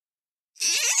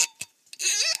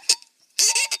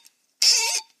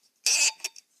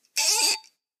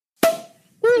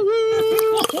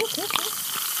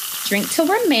Drink Till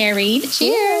We're Married.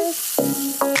 Cheers.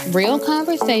 Real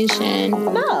conversation.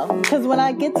 No, because when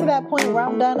I get to that point where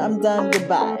I'm done,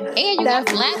 goodbye. And you got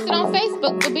blasted on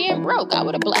Facebook for being broke. I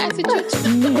would have blasted you too.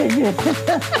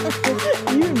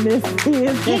 You missed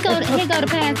it. Here go the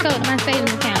passcode to my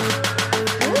savings account.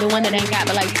 The one that ain't got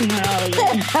but like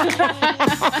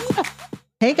 $200 yet.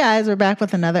 Hey guys, we're back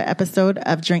with another episode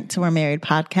of Drink Till We're Married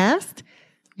podcast.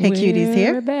 Hey, cuties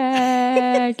here. We're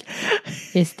back.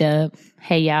 It's Dub.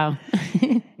 Hey, y'all.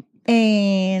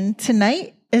 And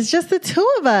tonight it's just the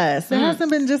two of us. It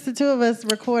hasn't been just the two of us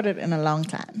recorded in a long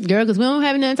time. Girl, because we don't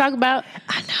have nothing to talk about.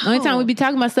 I know. The only time we be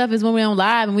talking about stuff is when we're on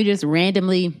live and we just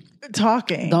randomly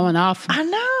talking. Going off. I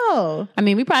know. I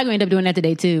mean, we probably gonna end up doing that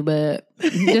today too, but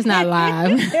just not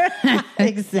live.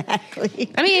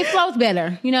 Exactly. I mean, it flows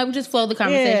better. You know, we just flow the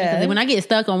conversation. Yeah. When I get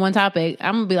stuck on one topic,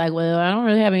 I'm gonna be like, well, I don't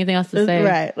really have anything else to say.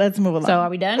 Right. Let's move along. So are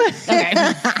we done?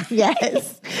 Okay.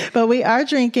 Yes. But we are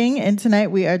drinking, and tonight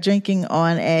we are drinking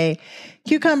on a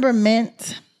cucumber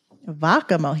mint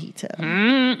vodka mojito.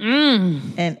 Mm-mm.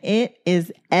 And it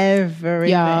is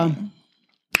everything.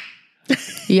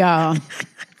 Y'all.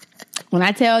 When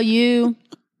I tell you,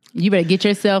 you better get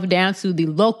yourself down to the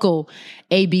local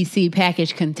ABC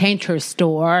package container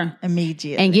store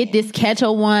immediately and get this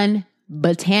Kettle One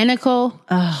botanical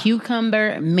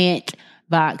cucumber mint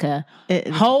vodka.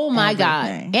 Oh my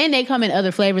God. And they come in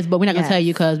other flavors, but we're not going to tell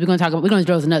you because we're going to do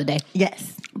those another day.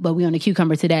 Yes. But we're on the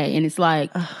cucumber today. And it's like,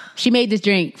 she made this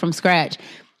drink from scratch.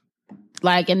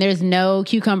 Like, and there's no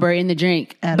cucumber in the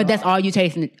drink, but that's all you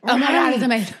tasting. Oh my God, it's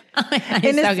amazing.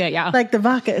 It's so good, y'all. Like the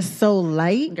vodka is so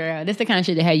light. Girl, this the kind of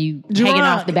shit that had you hanging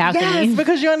off the balcony. Yes,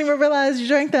 because you don't even realize you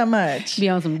drank that much. Be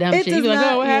on some dumb shit. You be like,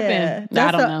 oh, what happened?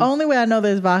 That's the only way I know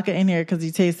there's vodka in here because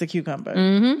you taste the cucumber.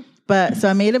 Mm-hmm. But so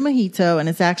I made a mojito and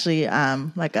it's actually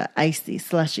like a icy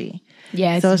slushy.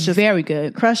 Yeah, so it's just very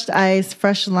good. Crushed ice,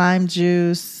 fresh lime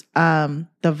juice, the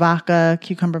vodka,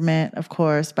 cucumber mint, of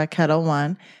course, by Kettle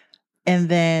One. And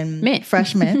then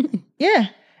fresh mint. Yeah.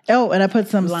 Oh, and I put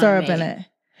some syrup in it.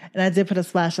 And I did put a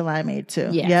splash of limeade too.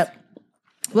 Yes. Yep.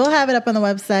 We'll have it up on the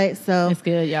website. So it's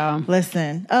good, y'all.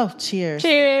 Listen. Oh, cheers.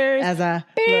 Cheers.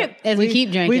 As we keep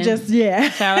drinking. We just,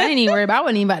 Child, I didn't even worry about I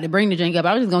wasn't even about to bring the drink up.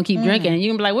 I was just going to keep drinking. And you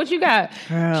can be like, what you got?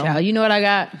 Girl. Child, you know what I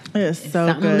got? It's so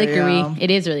something good. Liquor-y. Y'all. It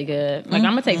is really good. Like,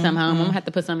 I'm going to take some home. I'm going to have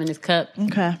to put some in this cup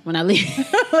when I leave.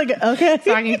 Okay.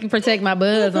 So I can protect my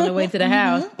buzz on the way to the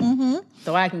house.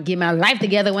 So I can get my life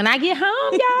together when I get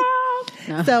home,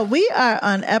 y'all. No. So we are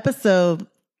on episode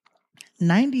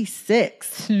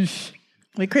 96.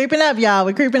 We're creeping up, y'all.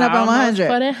 We're creeping up on 100.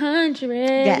 For the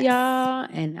 100, y'all.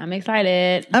 And I'm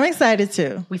excited. I'm excited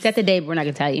too. We set the date, but we're not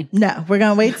going to tell you. No, we're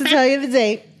going to wait to tell you the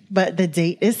date. But the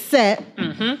date is set.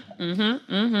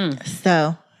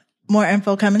 So more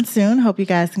info coming soon. Hope you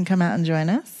guys can come out and join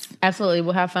us. Absolutely.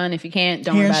 We'll have fun. If you can't,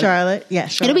 don't worry about it. Charlotte. Yeah,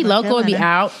 Charlotte. It'll be local. It'll be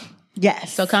out.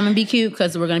 Yes. So come and be cute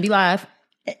because we're going to be live.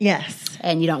 Yes.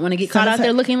 And you don't want to get caught out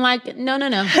there looking like, no.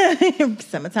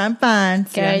 Summertime fine.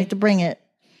 So I need to bring it.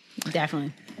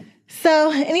 Definitely.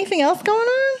 So anything else going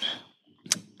on?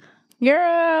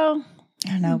 Girl.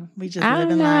 I know. We just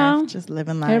living life. Just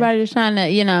living life. Everybody just trying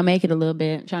to, make it a little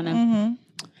bit. Trying to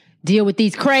deal with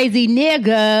these crazy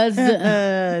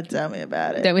niggas. Tell me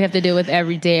about it. That we have to deal with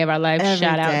every day of our life.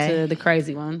 Shout out to the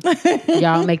crazy ones.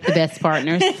 Y'all make the best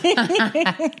partners.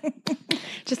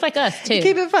 Just like us, too. You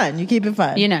keep it fun. You keep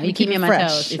me on my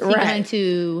toes. Is he going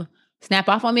to snap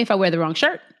off on me if I wear the wrong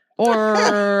shirt? Or,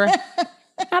 I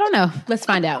don't know. Let's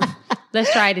find out.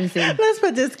 Let's try it and see. Let's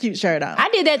put this cute shirt on. I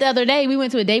did that the other day. We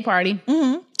went to a day party.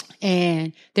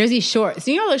 And there's these shorts.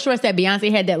 So you know those shorts that Beyonce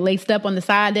had that laced up on the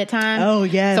side that time? Oh,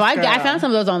 yes. So I found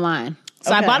some of those online.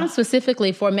 So I bought them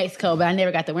specifically for Mexico, but I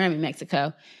never got to wear them in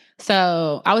Mexico.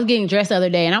 So I was getting dressed the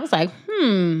other day and I was like,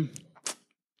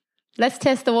 let's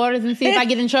test the waters and see if I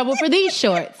get in trouble for these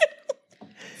shorts.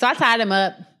 So I tied them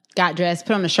up, got dressed,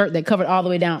 put on a shirt that covered all the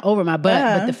way down over my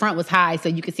butt, but the front was high so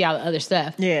you could see all the other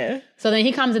stuff. Yeah. So then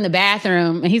he comes in the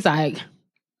bathroom and he's like,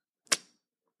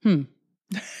 and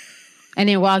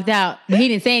then walked out, but he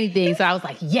didn't say anything. So I was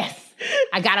like, yes,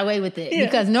 I got away with it. Yeah.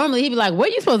 Because normally he'd be like, where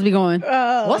you supposed to be going?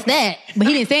 What's that? But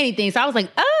he didn't say anything. So I was like,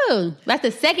 oh, that's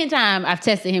the second time I've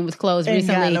tested him with clothes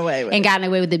recently and gotten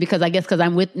away with it because I guess because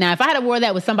I'm with, now if I had wore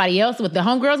that with somebody else, with the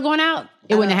homegirls going out,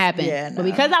 it wouldn't have happened. Yeah, no. But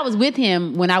because I was with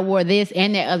him when I wore this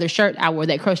and that other shirt, I wore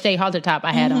that crochet halter top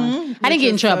I had on. I didn't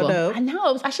get in trouble. So I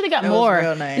know. I should have got more. Was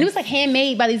real nice. And it was like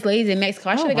handmade by these ladies in Mexico.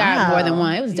 I should have got more than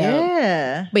one. It was dope.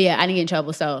 Yeah. But yeah, I didn't get in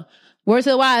trouble. So word to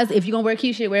the wise, if you're going to wear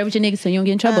cute shit, wear it with your niggas so you don't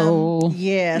get in trouble.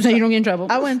 Yeah. So you don't get in trouble.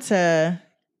 I went to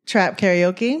trap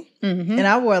karaoke and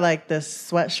I wore like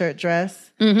this sweatshirt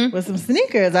dress with some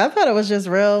sneakers. I thought it was just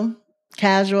real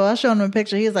casual. I showed him a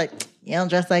picture. He was like, you don't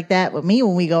dress like that with me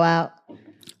when we go out.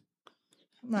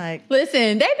 I'm like,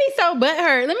 listen, they be so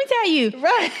butthurt. Let me tell you.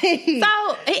 Right. So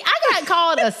I got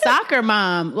called a soccer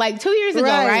mom like 2 years ago,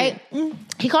 right?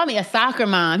 He called me a soccer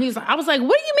mom. I was like,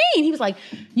 what do you mean? He was like,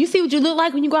 you see what you look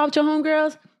like when you go out with your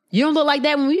homegirls? You don't look like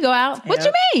that when we go out. Yep. What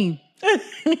you mean?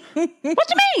 What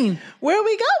you mean? Where are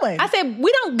we going? I said,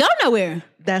 we don't go nowhere.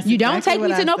 You don't take me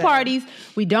to no parties.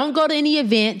 We don't go to any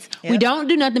events. Yep. We don't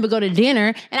do nothing but go to dinner.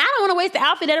 And I don't want to waste the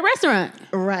outfit at a restaurant.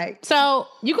 Right. So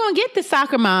you're going to get the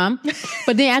soccer mom.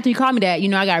 But then after you called me that,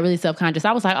 I got really self-conscious.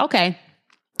 I was like, okay.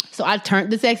 So I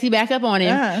turned the sexy back up on him.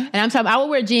 And I'm talking, I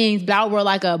would wear jeans, but I would wear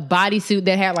like a bodysuit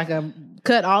that had like a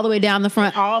cut all the way down the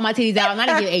front, all my titties out, and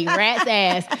I didn't give a rat's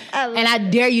ass. And I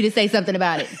dare you to say something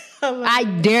about it. I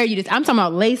dare you to. I'm talking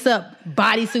about lace up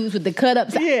bodysuits with the cut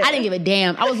ups. Yeah. I didn't give a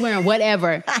damn. I was wearing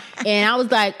whatever. And I was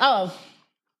like, oh,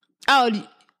 okay.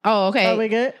 Oh, we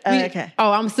good? Okay.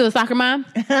 Oh, I'm still a soccer mom?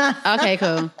 Okay,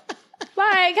 cool.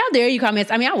 Like, how dare you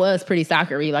comment? I mean, I was pretty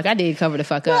soccery. Like, I did cover the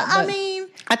fuck up. I mean,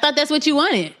 I thought that's what you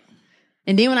wanted.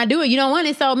 And then when I do it, you don't want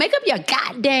it. So make up your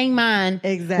goddamn mind.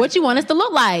 Exactly. What you want us to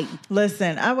look like.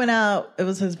 Listen, I went out. It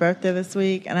was his birthday this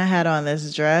week, and I had on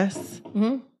this dress.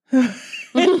 Mm-hmm.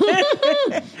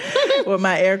 With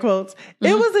my air quotes. Mm-hmm.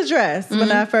 It was a dress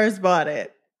when I first bought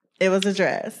it. It was a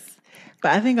dress.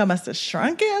 But I think I must have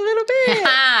shrunk it a little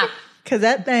bit. Because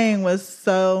that thing was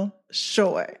so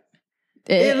short.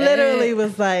 It literally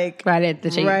was like right at the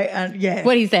cheek. Right, yeah.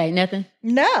 What did he say? Nothing?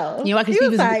 No. You know, he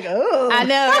was like, oh. I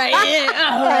know, right?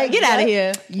 Yeah. Like, get out of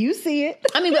here. You see it.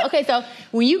 I mean, okay, so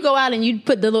when you go out and you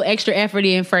put the little extra effort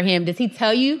in for him, does he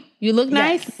tell you look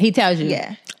nice? Yes. He tells you?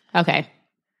 Yeah. Okay.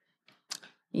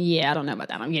 Yeah, I don't know about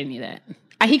that. I'm getting you that.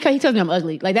 He tells me I'm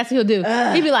ugly. Like, that's what he'll do.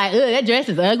 He'd be like, that dress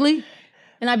is ugly.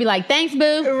 And I'd be like, thanks,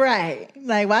 boo. Right.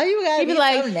 Like, why you gotta be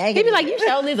like, so negative? He'd be like, you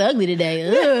showed this ugly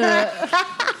today.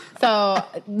 So,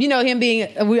 him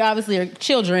being, we obviously are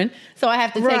children. So I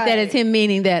have to take that as him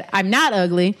meaning that I'm not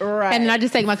ugly. Right. And then I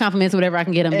just take my compliments whatever I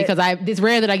can get him because it's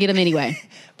rare that I get them anyway.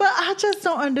 But I just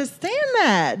don't understand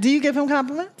that. Do you give him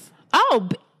compliments? Oh,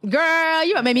 girl,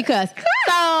 you made me cuss. So,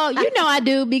 I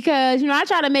do because, I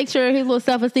try to make sure his little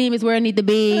self-esteem is where it needs to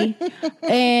be.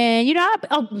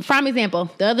 And, prime example,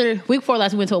 the other week before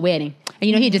last, we went to a wedding.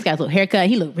 And, he just got his little haircut.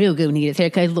 He looked real good when he got his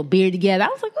haircut, his little beard together. I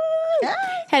was like,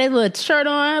 had his little shirt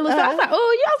on. I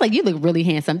was like, you look really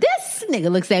handsome. This nigga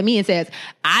looks at me and says,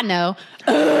 I know.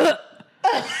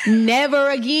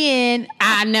 Never again.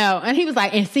 I know. And he was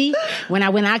like, and see, when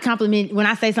I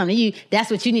say something to you,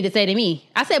 that's what you need to say to me.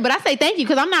 I said, but I say thank you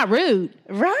because I'm not rude.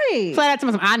 Right. Flat out to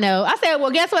myself, I know. I said,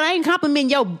 well, guess what? I ain't complimenting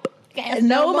your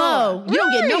no more. You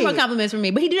don't get no more compliments from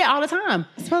me. But he do that all the time.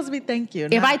 It's supposed to be thank you.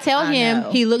 If I tell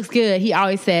him he looks good, he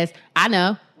always says, I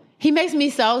know. He makes me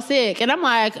so sick. And I'm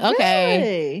like, okay.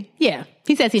 Really? Yeah.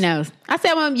 He says he knows. I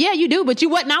said, well, yeah, you do, but you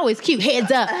wasn't always cute. Heads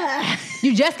up.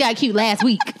 You just got cute last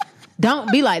week.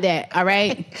 Don't be like that, all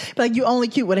right? Like you only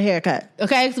cute with a haircut.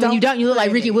 Okay? So when you don't, you look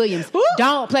like Ricky Williams. Woo!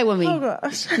 Don't play with me. Oh,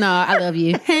 gosh. No, I love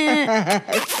you.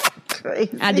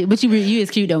 Crazy. I do. But you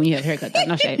is cute though when you have a haircut though.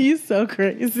 No shade. You so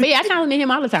crazy. But yeah, I compliment him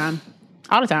all the time.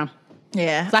 All the time.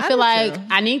 Yeah. So I feel like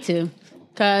I need to.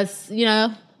 Because,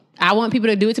 I want people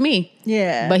to do it to me.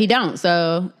 Yeah. But he don't.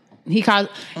 So he calls.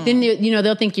 Then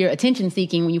they'll think you're attention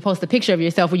seeking when you post a picture of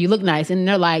yourself where you look nice, and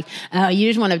they're like, "Oh, you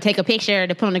just want to take a picture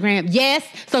to put on the gram." Yes.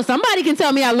 So somebody can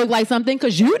tell me I look like something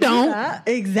because you don't. Yeah,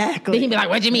 exactly. Then he'd be like,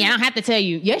 "What do you mean? I don't have to tell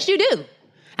you." Yes, you do.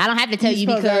 I don't have to tell you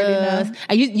because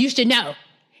you should know.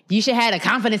 You should have the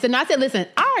confidence. And I said, "Listen,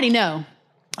 I already know."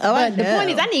 But the point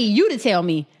is, I need you to tell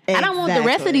me. Exactly. I don't want the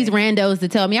rest of these randos to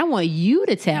tell me. I want you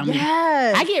to tell me.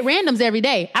 Yes. I get randoms every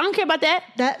day. I don't care about that.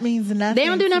 That means nothing. They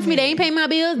don't do nothing for me. They ain't pay my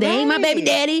bills. They ain't my baby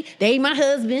daddy. They ain't my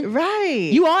husband. Right.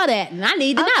 You all that. And I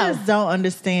need to know. I just don't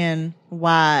understand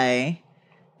why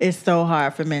it's so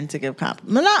hard for men to give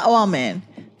compliments. Not all men.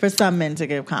 For some men to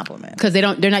give compliments. Because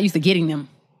they're not used to getting them.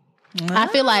 I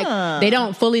feel like they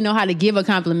don't fully know how to give a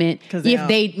compliment if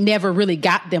they never really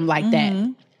got them like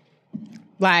that.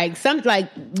 Like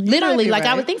literally, like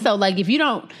right. I would think so. Like if you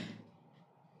don't,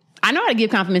 I know how to give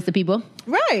compliments to people,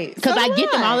 right? Because I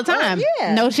get them all the time.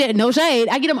 Yeah. No shade.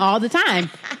 I get them all the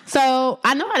time. So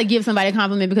I know how to give somebody a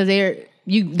compliment because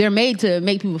they're made to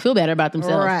make people feel better about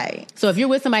themselves. Right. So if you're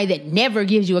with somebody that never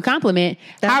gives you a compliment,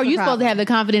 how are you supposed to have the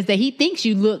confidence that he thinks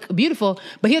you look beautiful,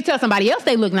 but he'll tell somebody else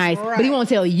they look nice, but he won't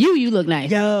tell you look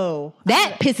nice? Yo,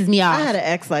 that pisses me off. I had an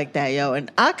ex like that, and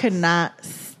I could not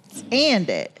stand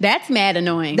it. That's mad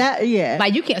annoying.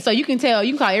 Like you can tell, you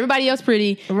can call everybody else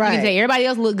pretty. Right. You can say everybody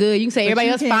else look good. You can say everybody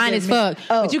else fine as fuck.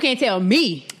 But you can't tell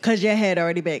me. Because your head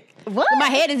already big. What? My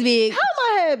head is big. How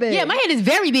my head big? Yeah, my head is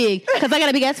very big because I got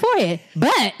a big ass forehead.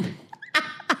 But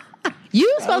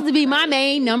you supposed to be my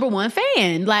main number one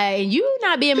fan. Like, you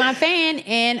not being my fan,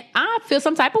 and I feel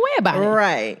some type of way about it.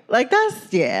 Right. Like,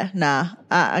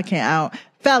 I can't.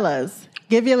 Fellas,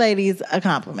 give your ladies a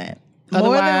compliment.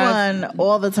 More than one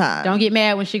all the time. Don't get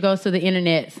mad when she goes to the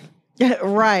internet.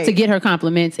 Right. To get her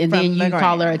compliments, and then you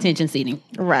call her attention seeking.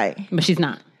 Right. But she's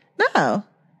not. No.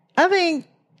 I think,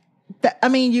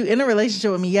 you in a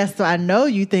relationship with me, yes, so I know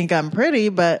you think I'm pretty,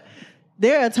 but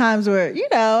there are times where,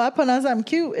 I put on something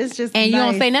cute, it's just and nice. You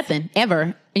don't say nothing,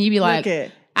 ever. And you be like,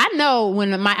 I know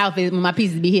when my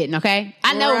pieces be hitting, okay?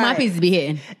 I know when my pieces be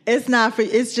hitting.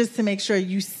 It's just to make sure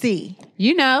you see.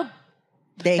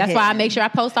 That's why I make sure I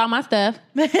post all my stuff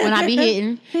when I be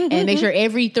hitting, and make sure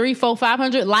every 300, 400,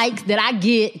 500 likes that I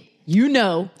get,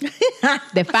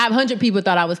 that 500 people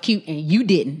thought I was cute and you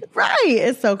didn't. Right.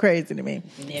 It's so crazy to me.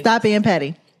 Stop being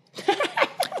petty.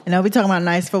 And don't be talking about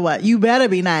nice for what? You better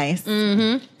be nice.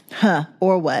 Mm-hmm. Huh.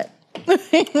 Or what?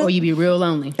 Or you be real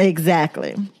lonely.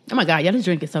 Exactly. Oh my God, y'all, this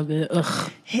drink is so good.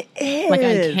 Ugh. It is. Like,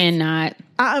 I cannot.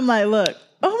 I'm like, look.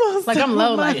 Almost like I'm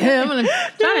low, like I'm trying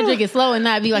to drink it slow and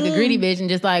not be like a greedy bitch and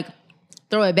just like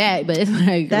throw it back. But it's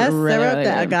like that syrup,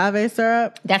 that agave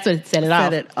syrup. That's what set it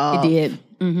off. It did.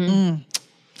 Mm-hmm.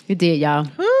 It did, y'all.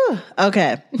 Whew.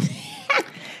 Okay.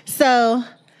 So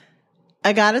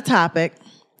I got a topic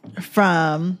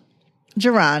from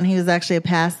Jerron. He was actually a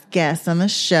past guest on the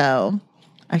show.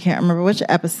 I can't remember which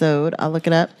episode. I'll look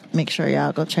it up. Make sure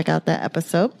y'all go check out that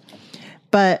episode.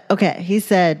 But okay, he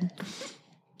said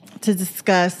to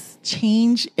discuss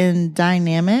change in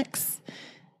dynamics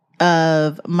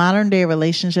of modern day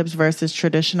relationships versus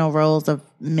traditional roles of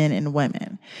men and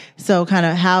women. So kind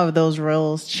of how have those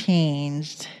roles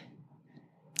changed,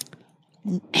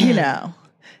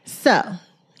 So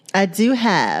I do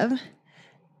have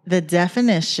the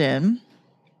definition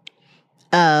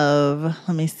of,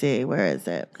 let me see, where is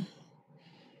it?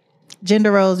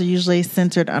 Gender roles are usually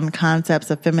centered on concepts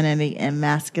of femininity and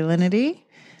masculinity.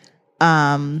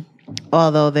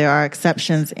 Although there are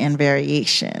exceptions and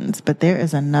variations, but there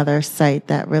is another site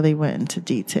that really went into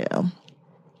detail.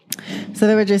 So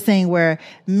they were just saying where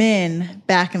men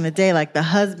back in the day, like the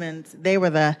husbands, they were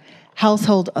the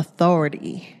household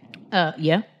authority.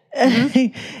 Yeah.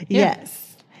 Mm-hmm.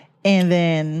 Yes. And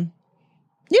then,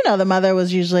 the mother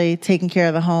was usually taking care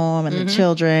of the home and the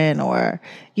children, or,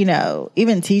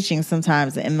 even teaching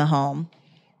sometimes in the home.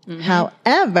 Mm-hmm.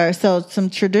 However, so some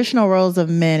traditional roles of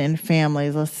men in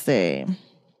families, let's see.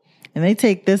 And they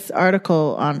take this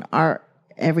article on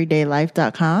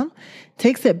oureverydaylife.com,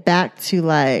 takes it back to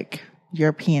like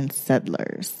European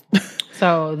settlers.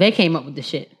 So they came up with the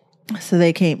shit.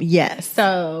 Yes.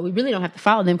 So we really don't have to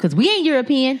follow them because we ain't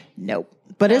European. Nope.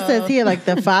 But it says here, like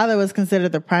the father was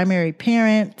considered the primary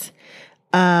parent.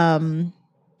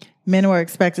 Men were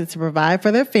expected to provide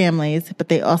for their families, but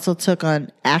they also took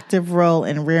on active role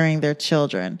in rearing their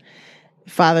children.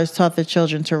 Fathers taught their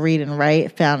children to read and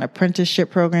write, found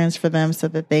apprenticeship programs for them so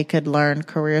that they could learn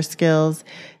career skills,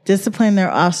 disciplined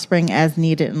their offspring as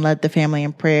needed, and led the family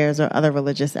in prayers or other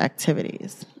religious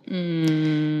activities.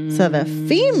 So the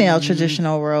female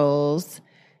traditional roles,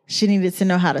 she needed to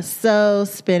know how to sew,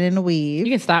 spin, and weave.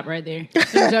 You can stop right there.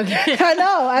 I'm joking. I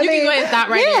know. You can go ahead and stop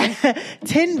right there.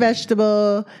 Tend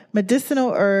vegetable,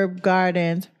 medicinal herb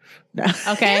gardens. No.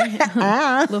 Okay.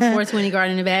 Little 420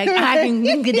 garden in the bag. You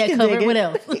can get that covered. What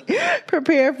else?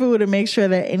 Prepare food and make sure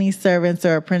that any servants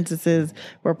or apprentices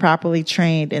were properly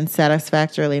trained and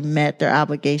satisfactorily met their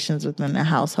obligations within the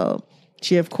household.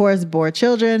 She, of course, bore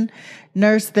children,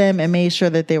 nursed them, and made sure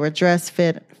that they were dressed,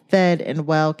 fed, and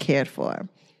well cared for.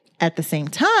 At the same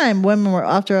time, women were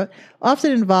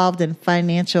often involved in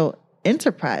financial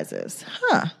enterprises.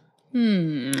 So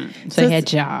they had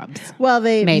jobs. Well,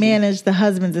 they managed the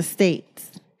husband's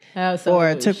estates.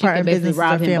 Or took part in business or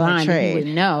family trade. You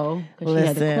wouldn't know because she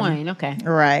had the coin. Okay.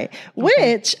 Right.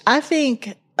 Okay. Which I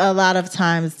think a lot of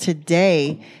times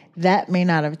today, that may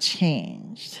not have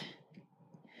changed.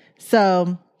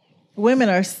 So women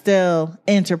are still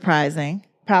enterprising.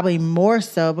 Probably more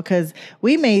so because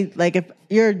we may, like, if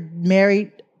you're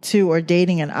married to or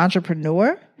dating an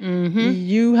entrepreneur,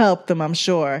 you help them, I'm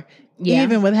sure,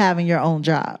 even with having your own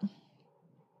job.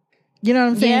 You know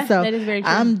what I'm saying? Yeah, so that is very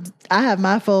true. I have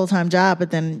my full-time job,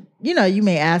 but then, you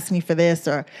may ask me for this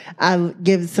or I'll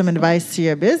give some advice to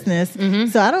your business.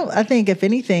 So I think if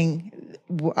anything,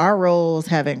 our roles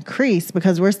have increased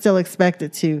because we're still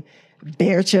expected to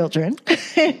bear children.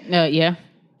 Yeah.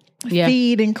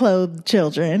 feed and clothe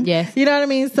children. Yes. You know what I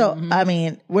mean? So, I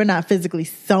mean, we're not physically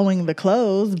sewing the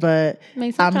clothes, but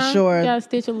I'm sure. You gotta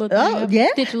stitch a little thing.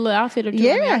 Stitch a little outfit or two.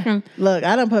 Yeah. Look,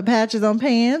 I don't put patches on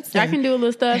pants. I can do a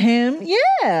little stuff.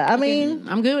 I mean.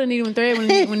 I'm good with needle and thread. When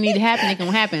it need to happen, it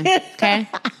gonna happen. Okay?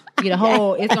 Get a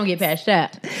whole, it's gonna get patched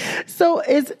up. So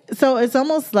it's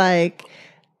almost like,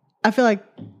 I feel like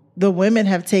the women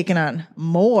have taken on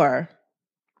more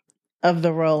of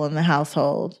the role in the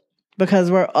household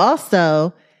because we're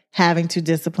also having to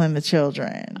discipline the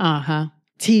children,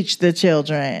 teach the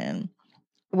children.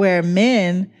 Where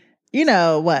men, you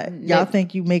know what? Y'all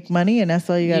think you make money and that's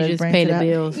all you got to bring pay to the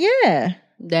bills. Yeah,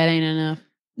 that ain't enough.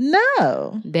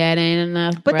 No, that ain't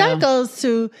enough. But that goes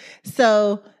to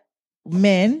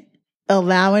men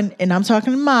allowing, and I'm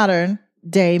talking modern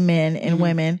day men and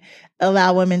women,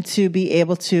 allow women to be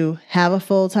able to have a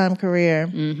full-time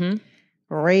career,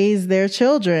 raise their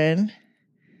children,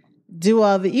 do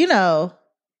all the,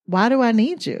 why do I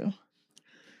need you?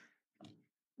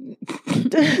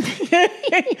 Does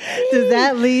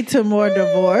that lead to more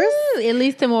divorce? It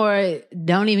leads to more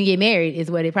don't even get married is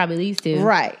what it probably leads to.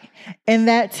 Right. And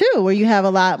that too, where you have a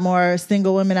lot more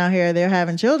single women out here, they're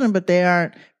having children, but they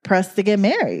aren't pressed to get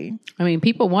married. I mean,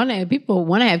 people want to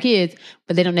have kids,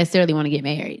 but they don't necessarily want to get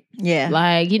married. Yeah.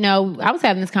 Like, I was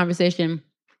having this conversation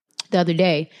the other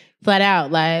day, flat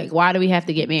out, like, why do we have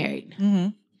to get married?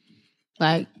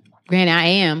 Like, granted, I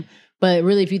am, but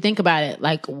really, if you think about it,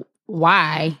 like,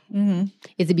 why?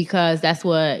 Is it because that's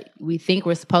what we think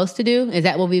we're supposed to do? Is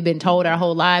that what we've been told our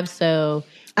whole lives? So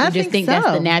we just think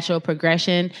that's the natural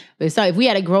progression. But so if we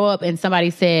had to grow up and somebody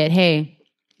said, hey,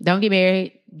 don't get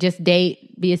married, just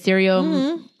date, be a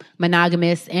serial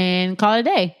monogamous and call it a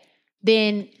day,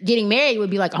 then getting married would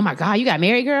be like, oh my God, you got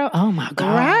married, girl? Oh my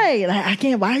God. Right. Like, I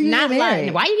can't, why are you not married?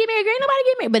 Like, why you get married, girl? Ain't nobody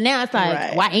get married. But now it's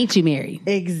like, why ain't you married?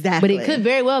 Exactly. But it could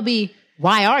very well be,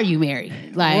 why are you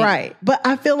married? Like, right. But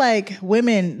I feel like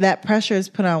women, that pressure is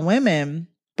put on women,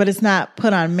 but it's not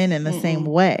put on men in the same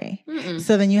way.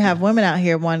 So then you have women out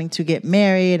here wanting to get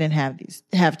married and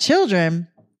have children,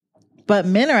 but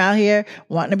men are out here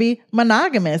wanting to be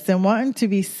monogamous and wanting to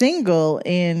be single.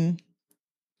 And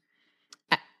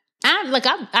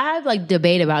I have like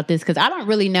debate about this because I don't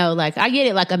really know. Like, I get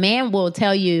it. Like, a man will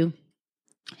tell you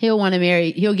he'll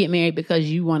get married because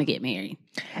you want to get married.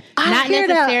 I hear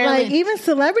that. Like, even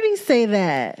celebrities say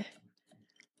that.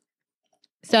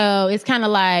 So it's kind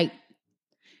of like,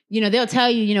 they'll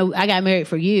tell you, I got married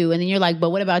for you. And then you're like, but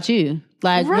what about you?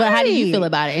 Like, how do you feel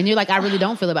about it? And you're like, I really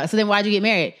don't feel about it. So then why'd you get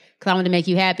married? Because I wanted to make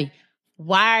you happy.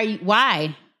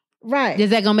 Why? Right. Is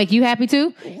that going to make you happy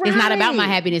too? Right. It's not about my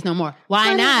happiness no more.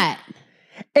 Why not?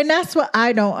 And that's what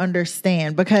I don't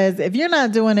understand. Because if you're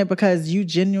not doing it because you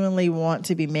genuinely want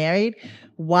to be married,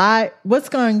 what's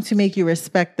going to make you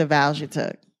respect the vows you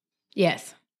took?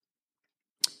 Yes.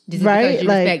 Is it because you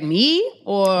respect me?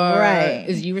 Or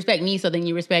is you respect me, so then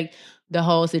you respect the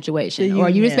whole situation? Or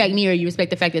you respect me, or you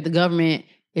respect the fact that the government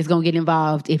is going to get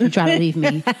involved if you try to leave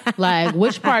me? Like,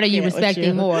 which part are you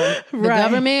respecting more? The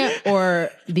government or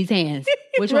these hands?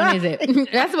 Which one is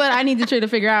it? That's what I need to try to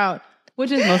figure out, which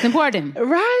is most important.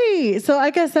 Right. So I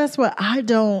guess that's what I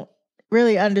don't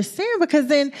really understand, because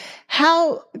then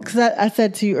because I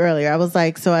said to you earlier, I was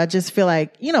like, so I just feel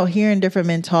like, hearing different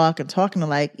men talk and talking to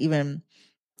like even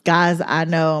guys I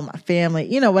know, my family,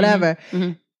 whatever.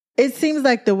 It seems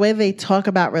like the way they talk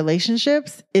about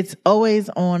relationships, it's always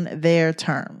on their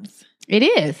terms. It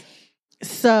is.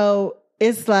 So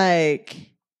it's like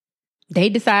they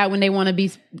decide when they want to be.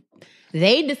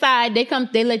 They decide,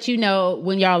 they let you know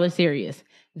when y'all are serious.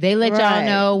 They let y'all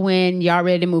know when y'all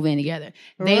ready to move in together.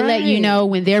 They let you know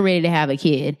when they're ready to have a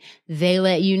kid. They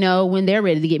let you know when they're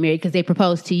ready to get married because they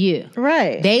propose to you.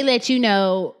 Right. They let you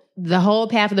know the whole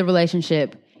path of the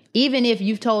relationship. Even if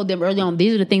you've told them early on,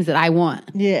 these are the things that I want.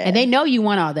 Yeah. And they know you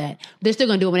want all that. They're still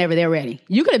going to do it whenever they're ready.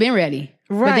 You could have been ready.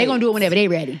 Right. But they're going to do it whenever they're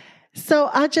ready. So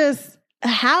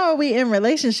how are we in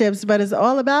relationships, but it's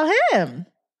all about him?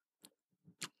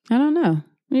 I don't know.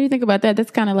 When you think about that,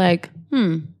 that's kind of like,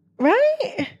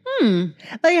 Right?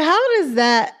 Like,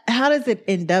 how does it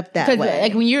end up that way?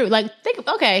 Like, when you're like,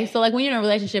 so like when you're in a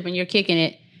relationship and you're kicking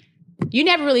it, you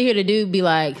never really hear the dude be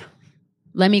like,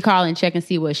 let me call and check and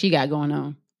see what she got going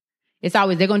on. It's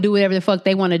always, they're going to do whatever the fuck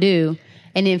they want to do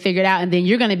and then figure it out. And then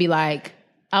you're going to be like,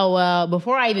 oh, well,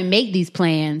 before I even make these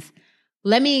plans,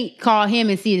 let me call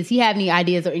him and see, does he have any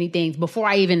ideas or anything before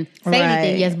I even say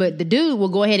anything? Yes, but the dude will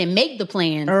go ahead and make the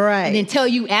plans and then tell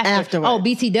you afterwards. Oh,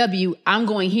 BTW, I'm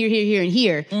going here, here, here, and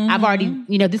here. I've already,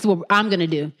 this is what I'm going to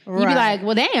do. You'd be like,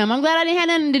 well, damn, I'm glad I didn't have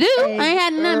nothing to do. I ain't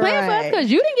had nothing planned for us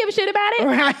because you didn't give a shit about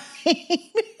it.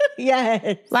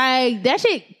 Yes. Like, that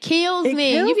shit kills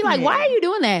me. You be like, why are you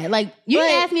doing that? Like, you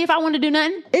didn't ask me if I want to do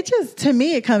nothing. It just, to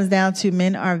me, it comes down to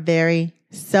men are very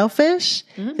selfish.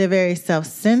 Mm-hmm. They're very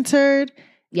self-centered.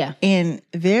 Yeah. And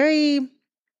very,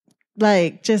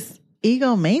 like, just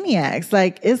egomaniacs.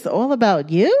 Like, it's all about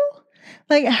you.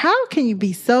 Like, how can you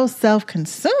be so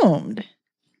self-consumed?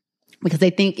 Because they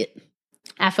think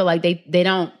I feel like they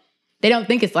don't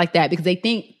think it's like that because they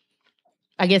think,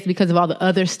 I guess because of all the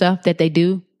other stuff that they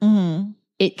do,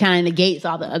 it kind of negates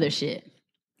all the other shit.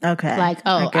 Okay. Like,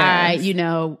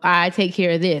 I take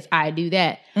care of this. I do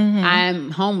that. Mm-hmm.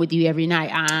 I'm home with you every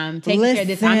night. I'm taking care of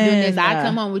this. I'm doing this. I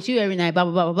come home with you every night, blah,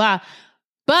 blah, blah, blah, blah.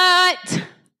 But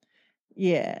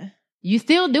yeah, you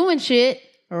still doing shit.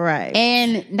 Right.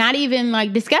 And not even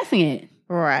like discussing it.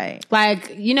 Right. Like,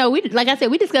 like I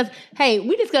said, we discussed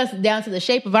down to the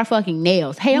shape of our fucking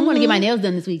nails. Hey, I'm going to get my nails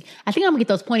done this week. I think I'm going to get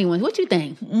those pointy ones. What you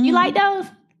think? You like those?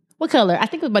 What color? I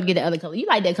think we're about to get the other color. You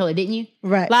like that color, didn't you?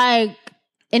 Right. Like,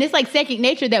 and it's like second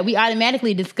nature that we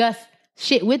automatically discuss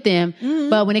shit with them. Mm-hmm.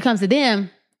 But when it comes to them,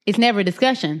 it's never a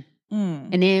discussion.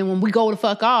 And then when we go to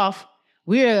fuck off,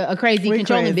 we're a crazy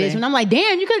controlling bitch. And I'm like,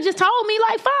 damn, you could have just told me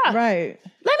like, fuck. Right.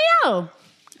 Let me know.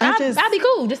 That'd be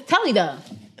cool. Just tell me though.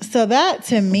 So that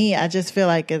to me, I just feel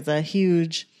like is a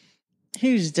huge,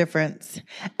 huge difference.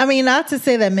 I mean, not to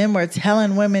say that men were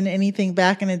telling women anything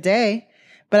back in the day,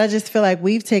 but I just feel like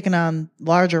we've taken on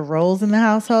larger roles in the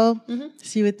household. Mm-hmm.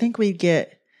 So you would think we'd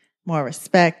get more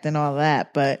respect and all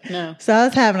that. But no. So I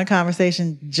was having a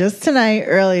conversation just tonight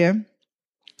earlier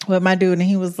with my dude, and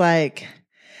he was like,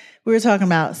 we were talking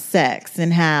about sex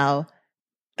and how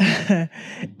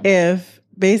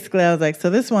basically, I was like, so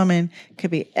this woman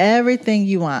could be everything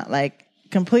you want, like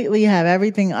completely have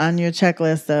everything on your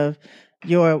checklist of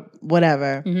your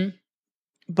whatever. Mm-hmm.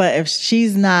 But if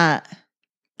she's not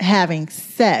having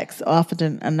sex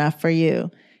often enough for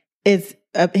you,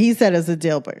 he said it's a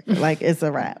deal breaker. Like, it's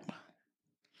a wrap.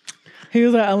 He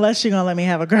was like, unless you're going to let me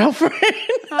have a girlfriend.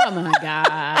 Oh my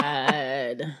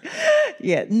God.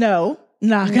 Yeah, no,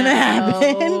 not going to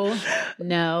happen.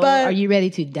 No. But are you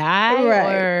ready to die?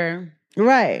 Right. Or...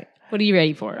 Right. What are you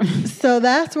ready for? So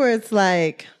that's where it's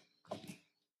like,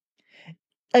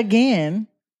 again,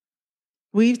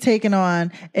 we've taken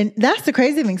on, and that's the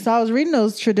crazy thing. So I was reading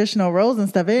those traditional roles and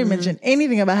stuff. It didn't mention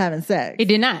anything about having sex. It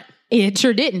did not. It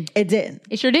sure didn't. It didn't.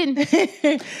 It sure didn't.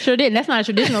 Sure didn't. That's not a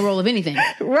traditional role of anything.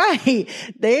 Right.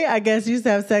 They, I guess, used to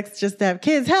have sex just to have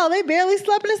kids. Hell, they barely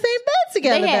slept in the same bed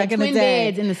together back in the day. They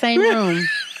had twin beds in the same room.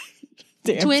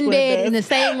 Twin bed in the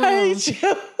same room.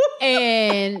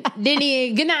 And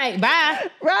then good night, bye.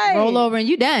 Right. Roll over and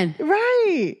you done.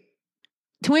 Right.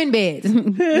 Twin beds.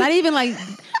 Not even like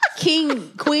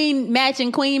queen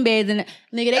matching queen beds. And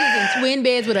nigga, they was in twin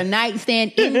beds with a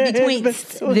nightstand in between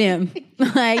them.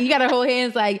 Like, you gotta hold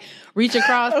hands, like reach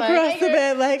across like, the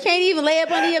bed, like can't even lay up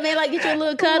under your man, like get you a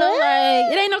little cuddle. What?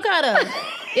 Like, it ain't no cuddle.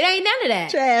 It ain't none of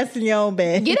that. Your ass in your own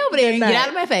bed. Get over there and get out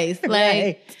of my face. Like,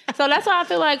 right. So that's why I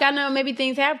feel like, I know maybe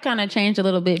things have kind of changed a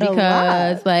little bit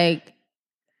because like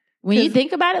when you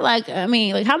think about it, like, I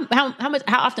mean, like how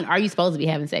often are you supposed to be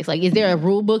having sex? Like, is there a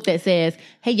rule book that says,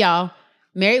 hey y'all,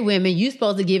 married women, you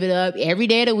supposed to give it up every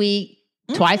day of the week,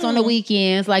 twice on the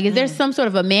weekends? Like, is there some sort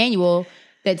of a manual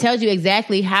that tells you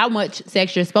exactly how much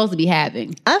sex you're supposed to be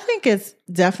having? I think it's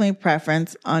definitely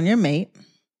preference on your mate,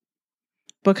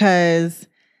 because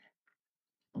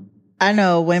I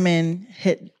know men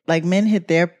hit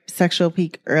their sexual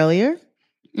peak earlier,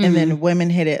 and then women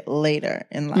hit it later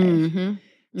in life.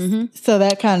 Mm-hmm. Mm-hmm. So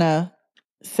that kind of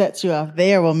sets you off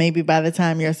there. Well, maybe by the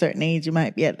time you're a certain age, you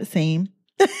might be at the same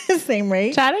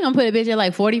rate. Child, they gonna put a bitch at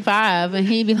like 45 and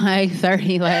he be like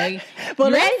 30. Like,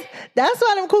 well, that's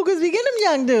why them cougars be getting them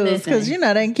young dudes, because they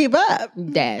can keep up.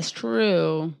 That's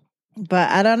true. But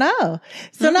I don't know.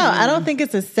 So no, I don't think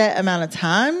it's a set amount of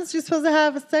times you're supposed to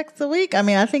have sex a week. I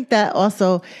mean, I think that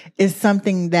also is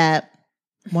something that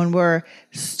when we're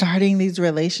starting these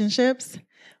relationships,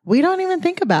 we don't even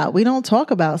think about. We don't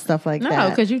talk about stuff like that. No,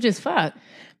 because you just fuck.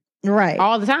 Right.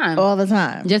 All the time. All the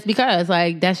time. Just because,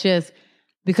 like, that's just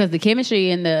because the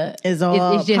chemistry and it's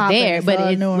just there.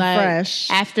 But it's new and like fresh.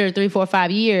 After 3, 4,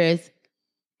 5 years,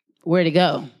 where to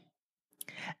go?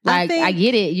 Like, I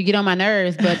get it. You get on my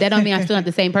nerves, but that don't mean I'm still not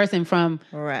the same person from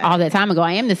all that time ago.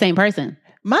 I am the same person.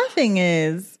 My thing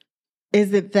is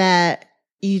it that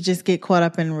you just get caught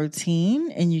up in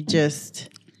routine and you just...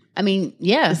 I mean,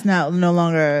 yeah. It's no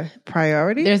longer a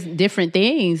priority? There's different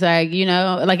things. Like,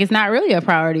 like it's not really a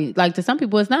priority. Like, to some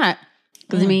people, it's not.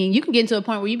 Because, I mean, you can get into a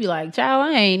point where you be like, child,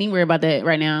 I ain't even worried about that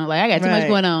right now. Like, I got too much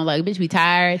going on. Like, bitch, be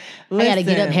tired. I got to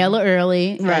get up hella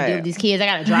early. I got to deal with these kids. I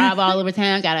got to drive all over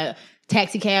town. Got to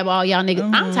taxi cab, all y'all niggas.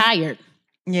 Mm-hmm. I'm tired.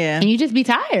 Yeah. And you just be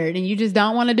tired and you just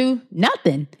don't want to do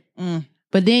nothing.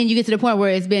 But then you get to the point where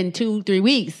it's been 2-3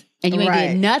 weeks and you ain't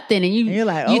getting nothing. And you're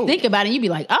like, you think about it and you be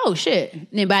like, oh shit. And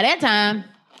then by that time,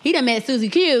 he done met Susie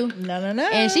Q. No.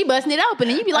 And she busting it open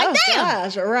and you be like, damn.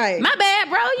 Gosh, right. My bad,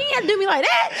 bro. You ain't have to do me like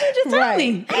that. You just tell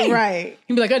me. Hey. Right.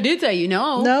 You be like, I did tell you.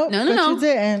 No. No. You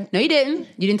didn't. No, you didn't.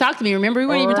 You didn't talk to me. Remember, we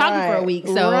weren't even talking for a week.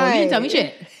 So you didn't tell me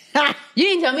shit. You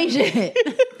didn't tell me shit.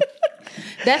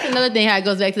 That's another thing, how it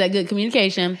goes back to that good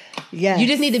communication. Yes. You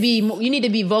just need to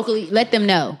be vocally, let them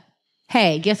know,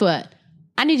 hey, guess what?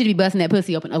 I need you to be busting that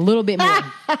pussy open a little bit more.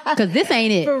 Because this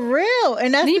ain't it. For real.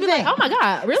 And that's then you the be thing. like, oh my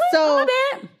God, really? So, oh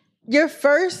my bad. Your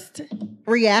first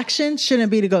reaction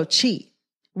shouldn't be to go cheat.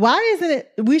 Why isn't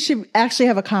it, we should actually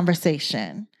have a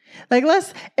conversation. Like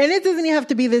and it doesn't even have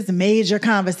to be this major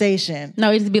conversation.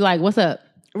 No, it just be like, what's up?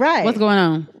 Right. What's going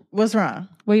on? What's wrong?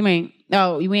 What do you mean?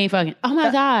 Oh, we ain't fucking. Oh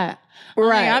my God.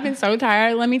 Right. I've been so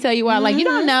tired. Let me tell you why. Like, you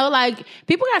don't know. Like,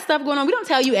 people got stuff going on. We don't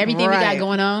tell you everything we got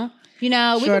going on. You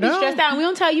know, we can be stressed out and we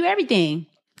don't tell you everything.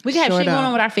 We can have shit going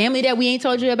on with our family that we ain't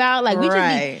told you about. Like, we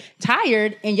just be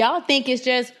tired and y'all think it's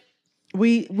just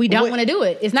we don't want to do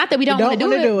it. It's not that we don't want to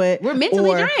do it. We're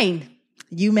mentally drained.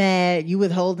 You mad, you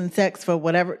withholding sex for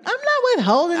whatever. I'm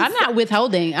not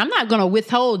withholding. I'm not going to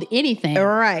withhold anything.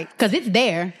 Right. Because it's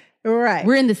there. Right.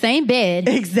 We're in the same bed.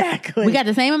 Exactly. We got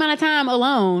the same amount of time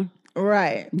alone.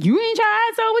 Right. You ain't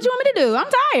tried, so what you want me to do?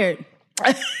 I'm tired.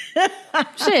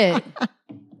 Shit.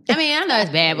 I mean, I know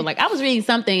it's bad, but like I was reading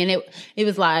something and it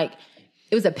was like,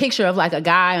 it was a picture of like a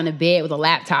guy on the bed with a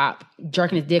laptop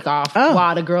jerking his dick off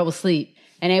while the girl was asleep.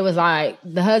 And it was like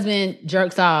the husband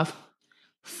jerks off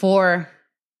 4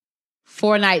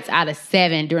 nights out of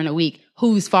 7 during a week.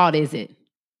 Whose fault is it?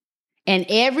 And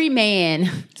every man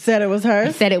said it was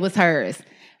hers.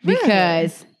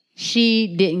 Because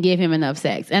she didn't give him enough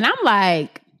sex. And I'm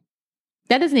like,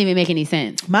 that doesn't even make any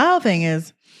sense. My whole thing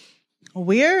is,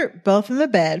 we're both in the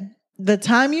bed. The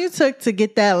time you took to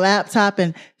get that laptop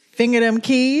and finger them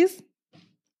keys,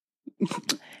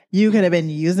 you could have been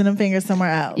using them fingers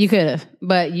somewhere else. You could have.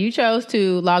 But you chose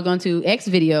to log on to X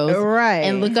videos. Right.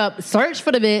 And look up, search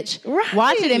for the bitch. Right.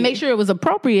 Watch it and make sure it was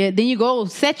appropriate. Then you go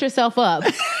set yourself up.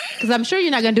 Because I'm sure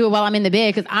you're not going to do it while I'm in the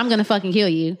bed because I'm going to fucking kill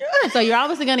you. So you're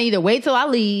obviously going to either wait till I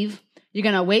leave. You're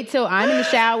going to wait till I'm in the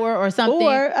shower or something.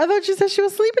 Or I thought you said she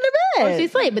was sleeping in bed. Or she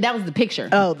sleep, but that was the picture.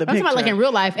 Oh, the picture. I'm talking about like in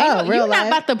real life. You're not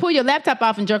about to pull your laptop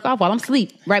off and jerk off while I'm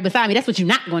asleep right beside me. That's what you're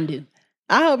not going to do.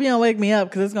 I hope you don't wake me up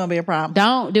because it's going to be a problem.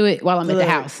 Don't do it while I'm at the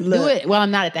house. Do it while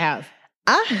I'm not at the house.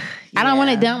 I don't want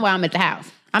it done while I'm at the house.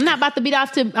 I'm not about to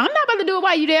do it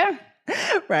while you there.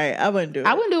 Right. I wouldn't do it.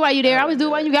 I wouldn't do it while you there. I would do it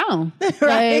while you gone.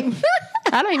 Right. Like,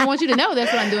 I don't even want you to know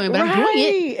that's what I'm doing, but I'm doing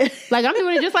it. Like I'm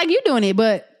doing it just like you doing it,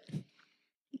 but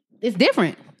it's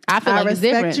different. I feel like it's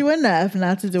different. I respect you enough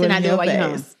not to do it in your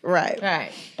face.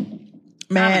 Right.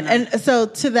 Man. And so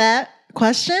to that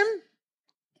question,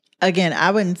 again,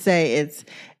 I wouldn't say it's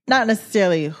not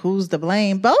necessarily who's to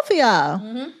blame. Both of y'all.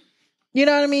 Mm-hmm. You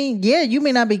know what I mean? Yeah, you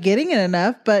may not be getting it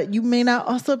enough, but you may not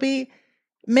also be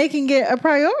making it a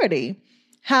priority.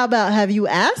 How about have you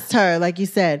asked her, like you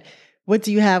said, what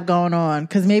do you have going on?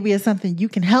 Because maybe it's something you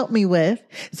can help me with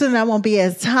so then I won't be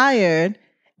as tired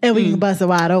and we can bust it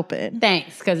wide open.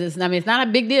 Thanks. Because it's not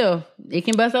a big deal. It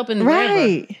can bust open.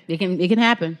 Right. Wherever. It can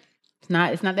happen. It's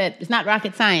not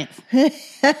rocket science.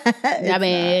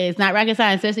 It's not rocket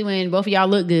science, especially when both of y'all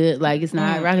look good. Like it's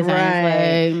not rocket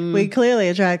science. Like, we clearly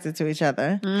attracted to each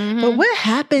other. Mm-hmm. But what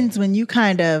happens when you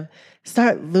kind of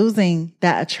start losing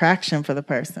that attraction for the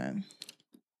person?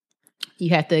 They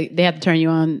have to turn you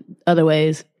on other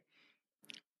ways.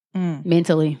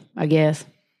 Mentally, I guess.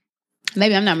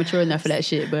 Maybe I'm not mature enough for that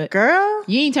shit, but girl,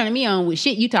 you ain't turning me on with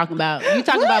shit you talking about. You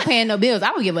talking about paying no bills. I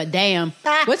don't give a damn.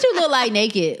 What you look like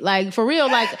naked? Like for real,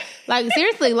 like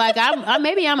seriously, like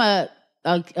maybe I'm a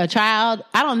child.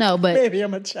 I don't know, but maybe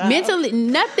I'm a child. Mentally,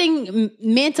 nothing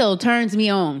mental turns me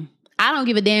on. I don't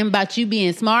give a damn about you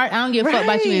being smart. I don't give a fuck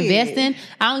about you investing.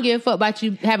 I don't give a fuck about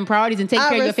you having priorities and taking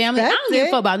care of your family. I don't give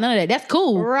a fuck about none of that. That's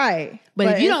cool. Right. But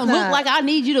if you don't look like I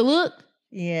need you to look,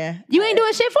 yeah, you ain't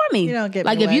doing shit for me. You don't get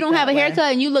like me if you don't have a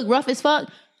haircut and you look rough as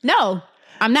fuck, no,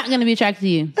 I'm not gonna be attracted to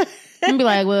you. I'm gonna be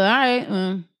like, well, all right,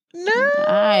 no,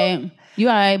 all right, you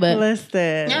all right, but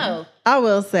listen, no. I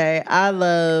will say I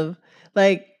love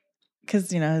because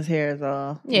his hair is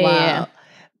all wild. Yeah.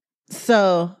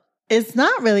 So it's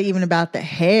not really even about the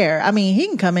hair. I mean, he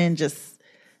can come in just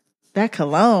that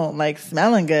cologne, like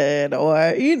smelling good,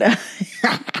 or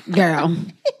girl.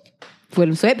 For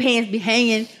them sweatpants be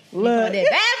hanging. Look. That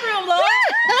bathroom,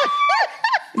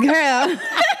 Lord. Girl.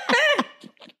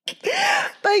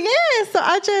 But yeah, so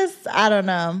I don't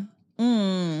know.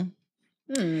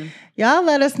 Y'all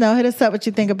let us know. Hit us up what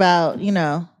you think about,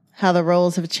 how the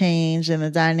roles have changed and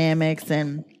the dynamics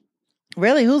and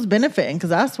really who's benefiting.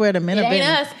 Because I swear the men are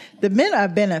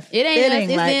benefiting it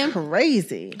ain't us, like them.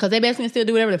 Crazy. Because they basically still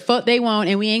do whatever the fuck they want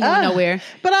and we ain't going nowhere.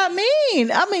 But I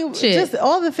mean, shit. Just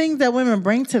all the things that women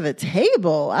bring to the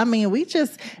table. I mean, we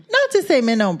just, not to say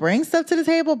men don't bring stuff to the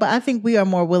table, but I think we are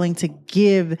more willing to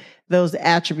give those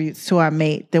attributes to our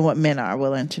mate than what men are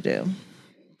willing to do.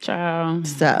 Child.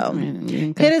 So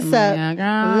hit us up.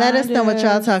 Let us know what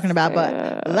y'all talking about.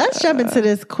 But let's jump into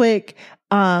this quick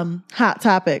hot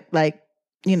topic, like,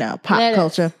 pop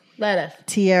culture. Let us.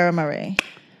 Tierra Murray.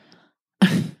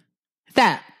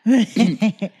 Stop.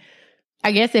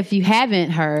 I guess if you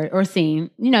haven't heard or seen,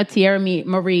 Tierra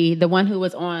Murray, the one who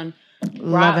was on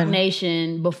Rock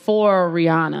Nation before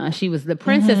Rihanna. She was the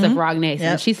princess of Rock Nation.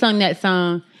 Yep. She sung that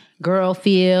song, Girl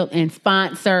Field and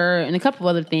Sponsor and a couple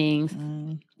other things.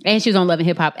 And she was on Love and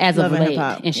Hip Hop as of late.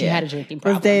 And she had a drinking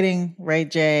problem. Was dating Ray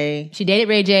J. She dated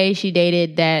Ray J. She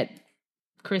dated that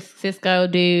Chris Cisco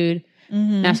dude.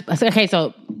 Now, okay,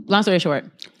 so long story short.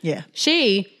 Yeah.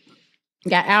 She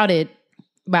got outed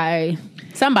by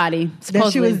somebody. Supposedly.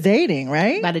 That she was dating,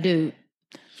 right? By the dude.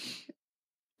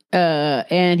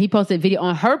 And he posted a video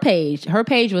on her page. Her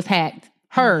page was hacked.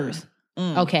 Hers.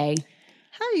 Okay.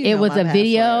 How you it was a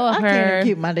video of her. I can't even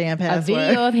keep my damn password.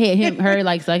 A video of her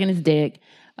like sucking his dick.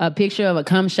 A picture of a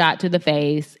cum shot to the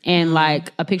face. And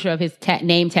like a picture of his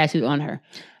name tattooed on her.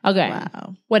 Okay.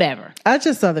 Wow. Whatever. I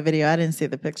just saw the video. I didn't see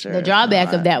the picture. The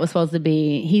drawback of that was supposed to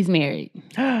be he's married.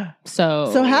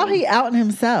 So how he outing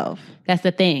himself? That's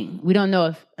the thing. We don't know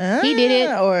if he did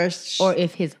it or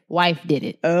if his wife did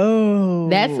it. Oh.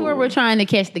 That's where we're trying to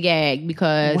catch the gag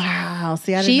because wow.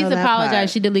 See, I didn't she's know that apologized. part.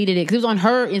 She deleted it because it was on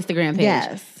her Instagram page.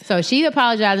 Yes. So she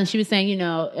apologized and she was saying,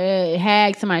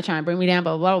 hag, somebody trying to bring me down,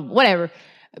 blah, blah, blah, whatever.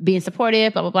 Being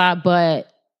supportive, blah, blah, blah.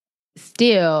 But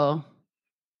still,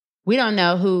 we don't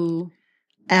know who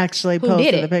actually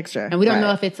posted the picture. And we don't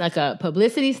know if it's like a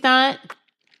publicity stunt.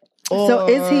 So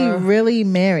is he really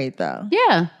married though?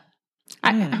 Yeah.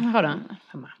 Hold on.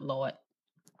 Come on, Lord.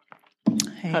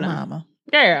 Hey, mama.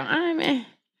 Girl,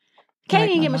 Katie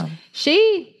didn't get much.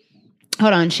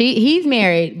 He's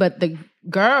married, but the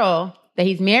girl that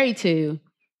he's married to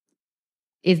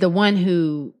is the one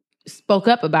who spoke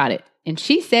up about it. And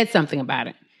she said something about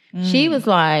it. She was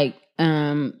like,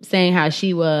 saying how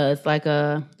she was like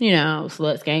a,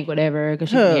 slut skank, whatever, because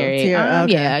she's married.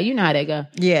 Okay. Yeah, you know how they go.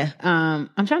 Yeah.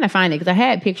 I'm trying to find it because I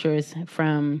had pictures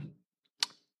from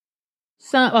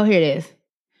some. Oh, here it is.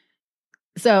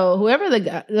 So whoever the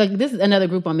guy, like this is another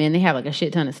group I'm in. They have like a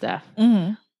shit ton of stuff.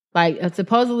 Like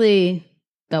supposedly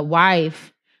the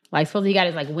wife, like supposedly he got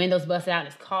his like windows busted out in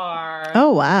his car.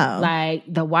 Oh wow! Like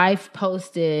the wife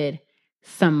posted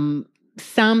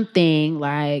something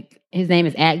like his name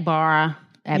is Akbar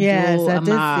Abdul. Yes, I did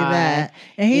see that.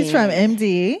 And he's from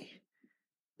MD.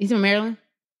 He's from Maryland?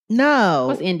 No.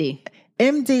 What's Indy?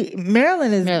 MD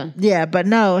Maryland is yeah, but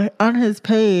no, on his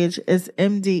page is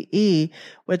MDE,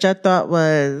 which I thought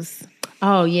was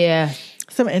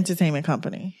some entertainment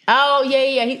company. Oh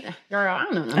yeah. Girl, I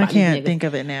don't know. I can't think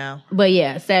of it now. But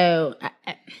yeah, so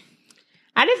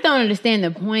I just don't understand the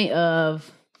point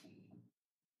of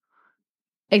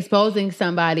exposing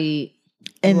somebody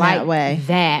in like that way.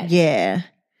 That yeah.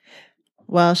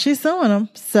 Well, she's suing him,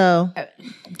 so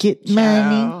get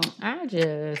money.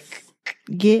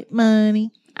 Get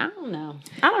money. I don't know.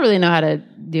 I don't really know how to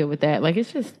deal with that. Like,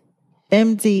 it's just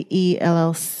MDE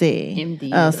LLC.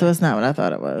 Oh, so it's not what I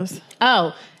thought it was.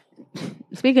 Oh,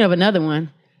 speaking of another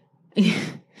one, so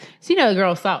you know the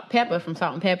girl Salt Pepper from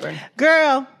Salt and Pepper.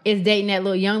 Girl is dating that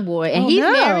little young boy, and he's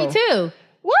married too.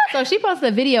 What? So she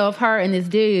posted a video of her and this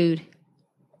dude.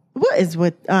 What is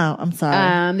with? Oh, I'm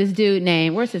sorry. This dude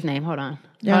named. Where's his name? Hold on,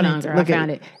 girl. I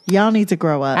found it. Y'all need to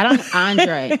grow up.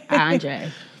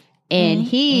 Andre. And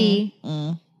he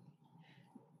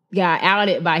got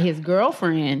outed by his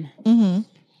girlfriend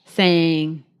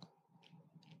saying,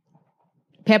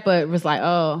 Pepper was like,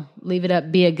 oh, leave it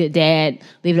up, be a good dad,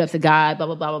 leave it up to God, blah,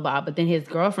 blah, blah, blah, blah. But then his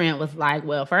girlfriend was like,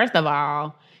 well, first of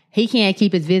all, he can't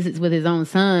keep his visits with his own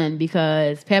son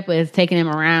because Pepper is taking him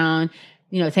around,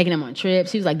 taking him on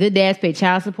trips. She was like, good dads pay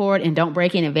child support and don't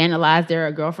break in and vandalize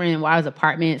their girlfriend and wives'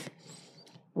 apartments.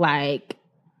 Like...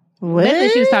 Basically,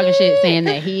 she was talking shit, saying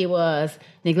that he was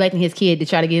neglecting his kid to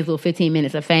try to get his little 15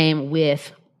 minutes of fame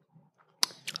with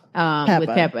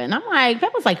Pepper. And I'm like,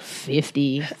 Pepper's like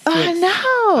 50. I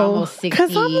know. Almost 60.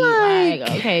 Because I'm like,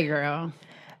 okay, girl.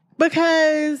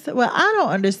 Because what I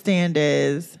don't understand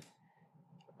is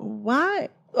why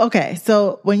okay.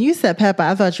 So when you said Peppa,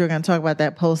 I thought you were going to talk about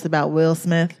that post about Will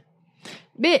Smith.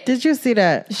 Bitch, did you see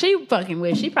that? She fucking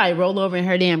wish. She probably rolled over in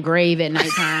her damn grave at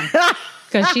nighttime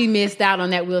because she missed out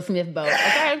on that Will Smith boat.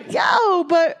 Okay? Yo,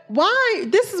 but why?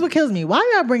 This is what kills me. Why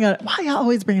y'all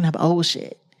always bringing up old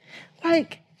shit?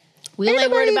 Like, Will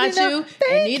ain't worried about you,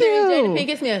 and neither is Jada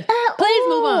Pinkett Smith. Please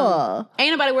move on.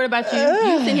 Ain't nobody worried about you.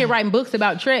 You sitting here writing books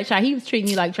about trash, how he was treating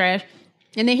you like trash.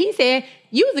 And then he said,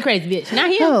 you was a crazy bitch, not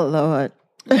him. Oh, Lord.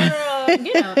 Girl,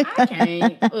 I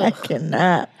can't. Ugh. I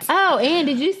cannot. Oh, and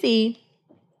did you see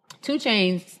 2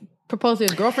 Chainz proposed to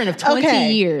his girlfriend of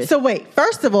 20 years? So wait,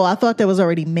 first of all, I thought that was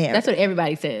already married. That's what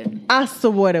everybody said. I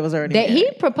swore that was already married.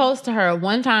 He proposed to her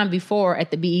one time before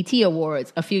at the BET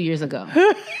Awards a few years ago.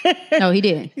 No, he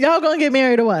didn't. Y'all gonna get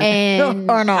married or what? And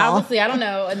or no? Obviously, I don't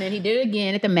know. And then he did it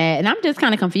again at the Met. And I'm just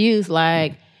kind of confused.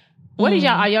 Like, what is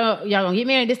y'all? Are y'all gonna get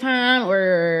married this time,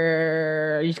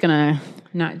 or are you just gonna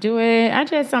not do it?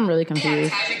 I'm really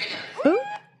confused. Ooh,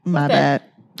 my bad.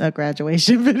 A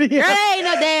graduation video. Hey,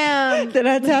 no damn. That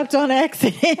I tapped on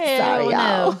accident. Sorry,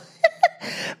 y'all. No.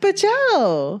 But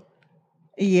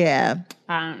yeah.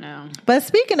 I don't know. But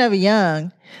speaking of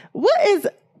young, what is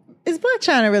Blac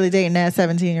Chyna really dating that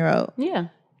 17-year-old? Yeah.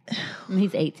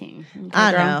 He's 18. Okay,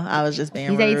 I know. I was just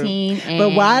being rude. 18. But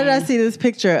why did I see this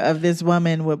picture of this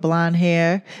woman with blonde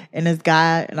hair and this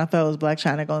guy, and I thought it was Blac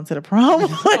Chyna going to the prom?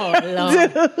 Oh,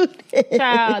 Lord.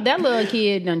 Child, that little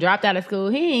kid done dropped out of school.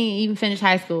 He ain't even finished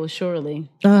high school, surely.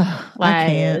 Ugh, like, I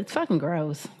can't. It's fucking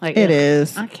gross. Like, it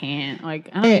is. I can't. Like,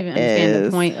 I don't even understand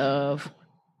the point of...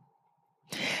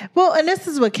 Well, and this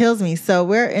is what kills me. So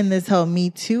we're in this whole Me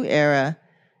Too era.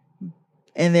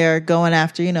 And they're going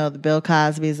after, the Bill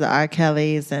Cosbys, the R.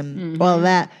 Kellys, and all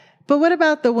that. But what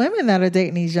about the women that are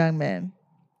dating these young men?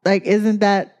 Like, isn't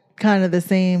that kind of the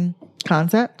same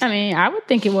concept? I mean, I would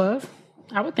think it was.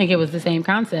 I would think it was the same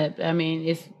concept. I mean,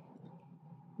 it's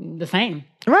the same.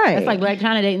 Right. It's like Blac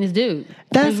Chyna dating this dude.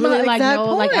 That's really my exact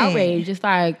point. Like outrage. It's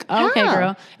like, okay,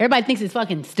 girl. Everybody thinks it's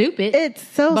fucking stupid. It's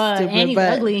so stupid. And he's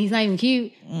ugly. And he's not even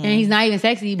cute. And he's not even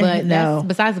sexy. But that's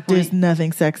besides the point. There's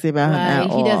nothing sexy about him at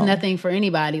all. He does nothing for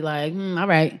anybody. Like, all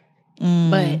right.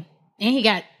 And he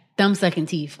got thumb sucking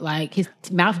teeth. Like his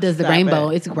mouth does the rainbow.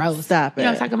 It's gross. Stop it. You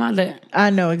know what I'm talking about?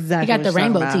 I know exactly. He got the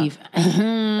rainbow teeth.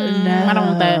 No. I don't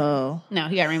want that. No,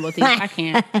 he got rainbow teeth. I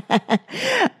can't.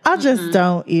 I just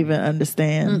don't even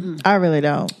understand. I really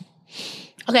don't.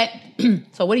 Okay.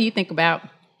 So what do you think about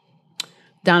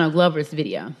Donald Glover's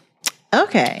video?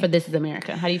 Okay. For This Is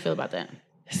America. How do you feel about that?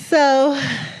 So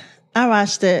I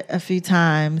watched it a few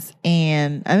times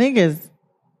and I think it's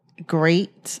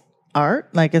great art.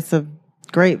 Like it's a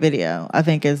great video. I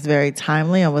think it's very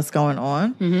timely on what's going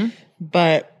on.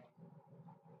 But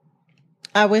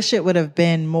I wish it would have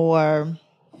been more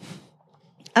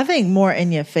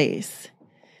in your face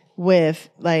with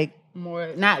like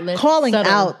more, not less calling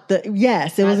subtle. out the,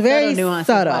 yes, it was very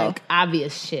subtle. Like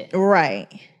obvious shit. Right.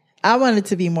 I want it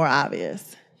to be more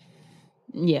obvious.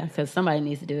 Yeah, because somebody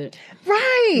needs to do it.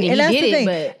 Right. I mean, and that's the thing.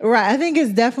 But right. I think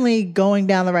it's definitely going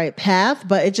down the right path,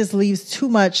 but it just leaves too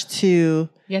much to...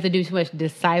 You have to do too much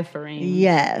deciphering.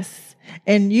 Yes.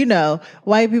 And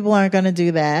white people aren't going to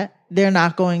do that. They're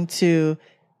not going to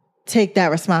take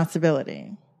that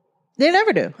responsibility. They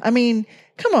never do. I mean,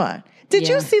 come on. Did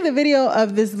you see the video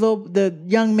of the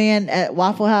young man at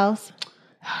Waffle House?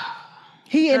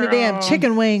 He ate a damn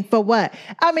chicken wing for what?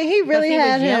 I mean, he really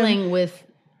had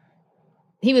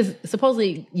he was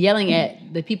supposedly yelling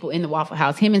at the people in the Waffle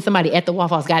House. Him and somebody at the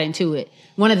Waffle House got into it.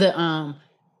 One of the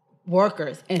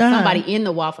workers and somebody in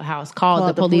the Waffle House called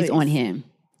the police on him.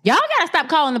 Y'all gotta stop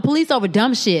calling the police over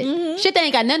dumb shit. Shit that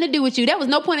ain't got nothing to do with you. There was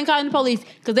no point in calling the police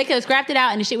because they could have scrapped it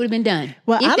out and the shit would have been done.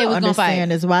 Well, I don't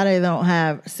understand is why they don't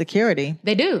have security.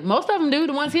 They do. Most of them do.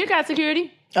 The ones here got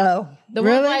security. Oh, the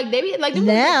really? ones like they be like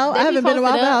now. I haven't been to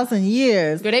Waffle House in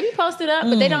years. Girl, they be posted up,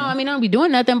 but they don't. I mean, they don't be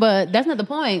doing nothing. But that's not the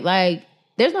point. Like,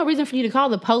 there's no reason for you to call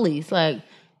the police. Like,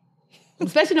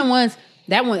 especially the ones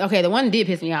that one. Okay, the one did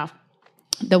piss me off.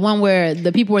 The one where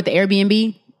the people were at the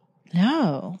Airbnb.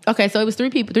 No. Okay, so it was three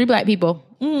black people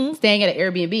staying at an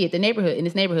Airbnb at in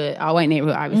this neighborhood, all white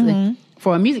neighborhood, obviously,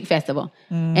 for a music festival.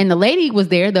 And the lady was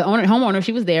there, the homeowner,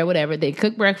 she was there, whatever. They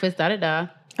cooked breakfast, Then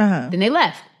they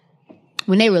left.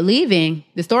 When they were leaving,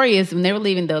 the story is when they were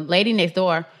leaving, the lady next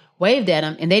door waved at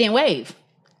them, and they didn't wave.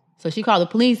 So she called the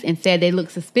police and said they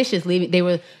looked suspicious. They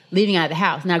were leaving out of the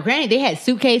house. Now, granted, they had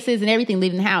suitcases and everything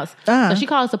leaving the house. So she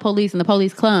calls the police, and the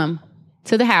police come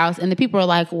to the house, and the people are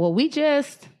like, well, we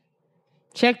just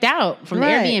checked out from the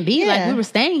Airbnb. Yeah. Like, we were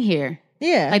staying here.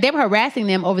 Yeah. Like, they were harassing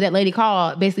them over that lady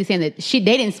call, basically saying that they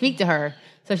didn't speak to her,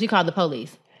 so she called the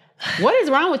police. What is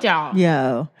wrong with y'all?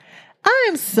 Yo, I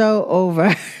am so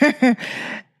over.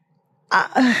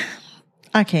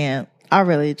 I can't.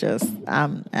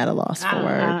 I'm at a loss for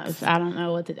words. I don't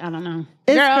know what to. I don't know.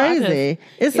 It's crazy.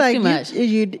 It's like too much.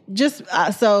 You just.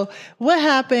 So what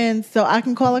happens? So I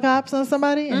can call the cops on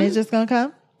somebody, and they're just gonna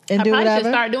come and do whatever. I should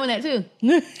start doing that too.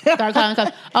 Start calling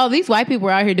cops. Oh, these white people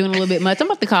are out here doing a little bit much. I'm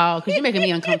about to call because you're making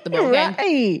me uncomfortable. Okay?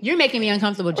 Right. You're making me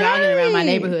uncomfortable jogging around my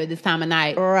neighborhood this time of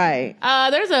night. Right.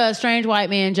 There's a strange white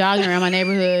man jogging around my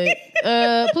neighborhood.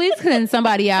 Please send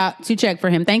somebody out to check for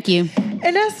him. Thank you.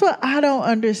 And that's what I don't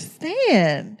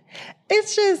understand.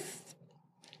 It's just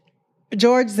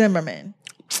George Zimmerman.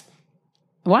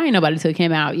 Why ain't nobody took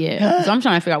him out yet? So I'm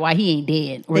trying to figure out why he ain't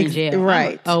dead or in jail.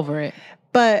 Right. I'm over it.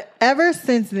 But ever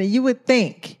since then, you would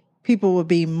think people would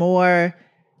be more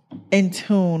in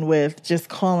tune with just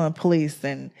calling police.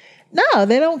 And no,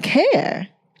 they don't care.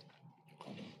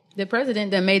 The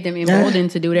president that made them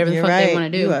emboldened to do whatever the fuck they want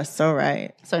to do. You are so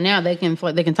right. So now they can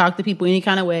talk to people any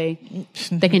kind of way.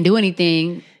 They can do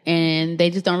anything, and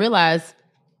they just don't realize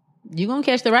you're gonna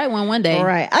catch the right one day.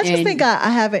 Right. I just think I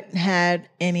haven't had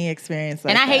any experience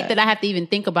like that. And I hate that I have to even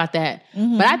think about that.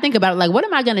 Mm-hmm. But I think about it like, what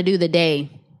am I gonna do the day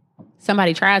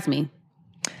somebody tries me?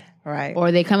 Right.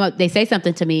 Or they come up, they say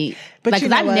something to me. But like,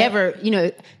 I've never,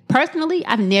 personally,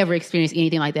 I've never experienced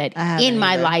anything like that in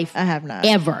my life. I have not.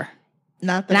 Ever.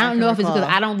 Not that and I don't know if it's because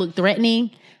I don't look threatening.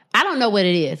 I don't know what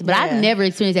it is, but I've never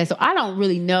experienced that. So I don't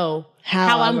really know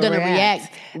how I'm going to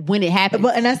react when it happens.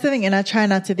 And that's the thing. And I try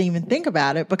not to even think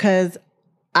about it because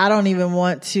I don't even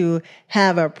want to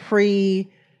have a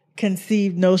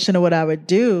preconceived notion of what I would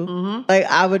do. Mm-hmm. Like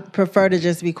I would prefer to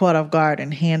just be caught off guard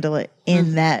and handle it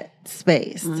in that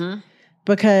space. Mm-hmm.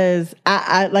 Because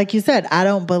I, like you said, I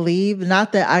don't believe,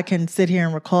 not that I can sit here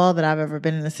and recall that I've ever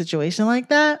been in a situation like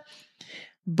that,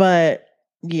 but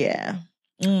yeah.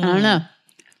 I don't know.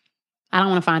 I don't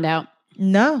want to find out.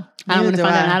 No. I don't want to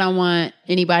find out. I don't want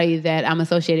anybody that I'm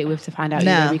associated with to find out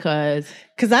either because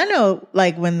I know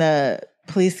like when the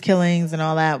police killings and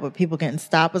all that, with people getting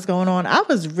stopped was going on, I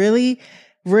was really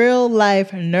real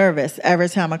life nervous every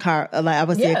time I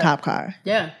would see a cop car.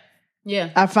 Yeah.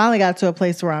 Yeah. I finally got to a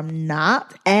place where I'm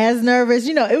not as nervous.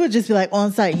 It would just be like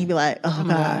on site and you'd be like, oh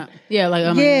God. Yeah. Like,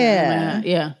 oh my God.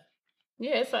 Yeah.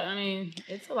 Yeah,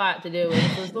 it's a lot to do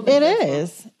with. It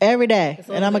is every day,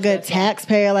 and I'm a good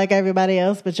taxpayer like everybody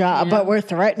else. But but we're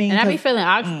threatening. And I be feeling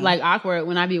awkward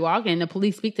when I be walking. And the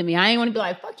police speak to me. I ain't want to be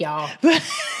like fuck y'all.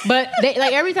 But they,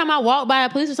 like every time I walk by a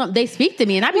police or something, they speak to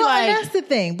me, and I be like, and that's the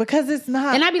thing because it's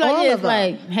not. And I be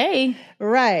like, hey,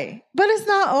 right, but it's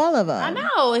not all of them. I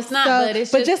know it's not, but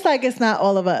it's just like it's not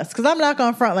all of us. Because I'm not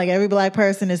gonna front like every black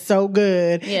person is so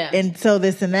good, and so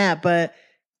this and that, but.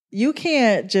 You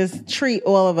can't just treat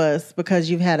all of us because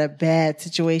you've had a bad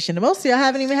situation. Most of y'all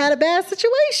haven't even had a bad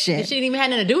situation. It shouldn't even have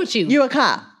nothing to do with you. You're a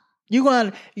cop. You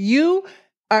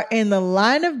are in the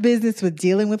line of business with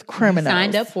dealing with criminals. You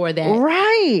signed up for that.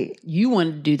 Right. You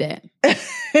wanted to do that.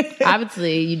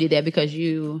 Obviously, you did that because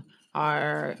you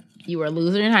were a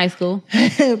loser in high school.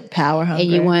 Power hungry.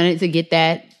 And you wanted to get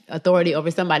that authority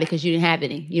over somebody because you didn't have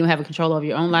any. You don't have control over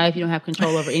your own life. You don't have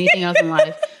control over anything else in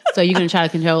life. So you're going to try to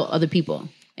control other people.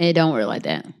 And it don't work like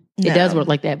that. No. It does work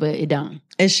like that, but it don't.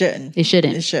 It shouldn't.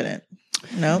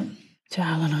 Nope.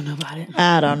 Child, I don't know about it.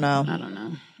 I don't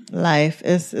know. Life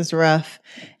is rough.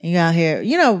 You out here,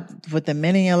 with the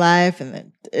men in your life,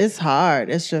 and it's hard.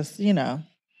 It's just,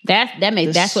 that's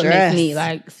what makes me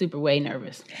like super way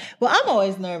nervous. Well, I'm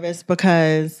always nervous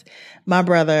because my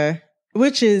brother, he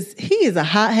is a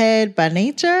hothead by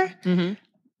nature. Mm-hmm.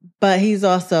 But he's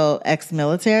also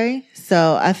ex-military,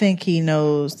 so I think he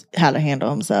knows how to handle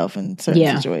himself in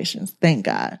certain situations. Thank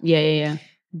God. Yeah.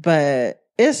 But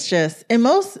it's just, and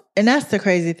that's the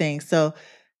crazy thing. So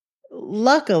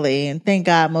luckily, and thank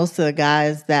God, most of the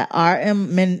guys that are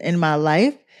men in my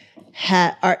life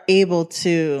are able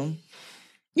to,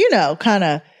 kind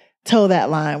of toe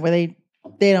that line where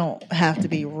they don't have to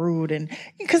be rude, and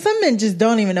because some men just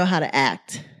don't even know how to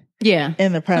act. Yeah.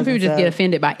 In the presence. Some people just get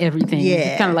offended by everything. Yeah.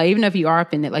 It's kind of like, even if you are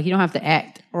offended, like you don't have to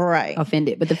act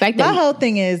offended. But the fact that my whole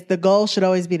thing is the goal should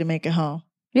always be to make it home.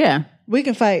 Yeah. We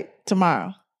can fight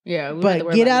tomorrow. Yeah.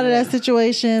 But get out of that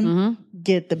situation,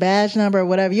 get the badge number or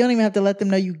whatever. You don't even have to let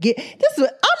them know you get this. I'm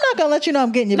not going to let you know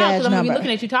I'm getting your badge number. I'm going to be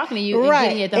looking at you, talking to you, and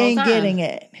getting it the whole time. And getting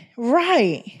it.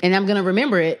 Right. And I'm going to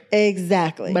remember it.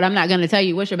 Exactly. But I'm not going to tell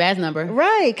you what's your badge number.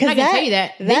 Right. I'm not going to tell you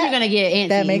that. Then you're going to get antsy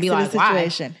that makes and be like, why?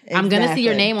 Exactly. I'm going to see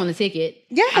your name on the ticket.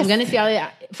 Yes. I'm going to see all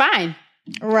that. Fine.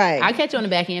 Right. I'll catch you on the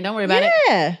back end. Don't worry about it.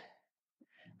 Yeah.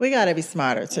 We got to be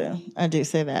smarter too. I do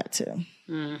say that too.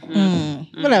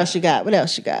 What else you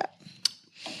got?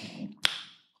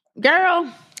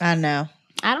 Girl. I know.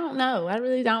 I don't know. I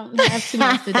really don't have too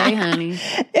much today, honey.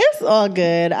 It's all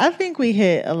good. I think we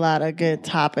hit a lot of good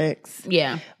topics.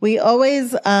 Yeah. We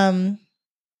always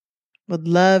would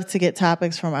love to get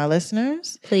topics from our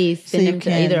listeners. Please send them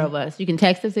to either of us. You can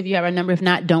text us if you have our number. If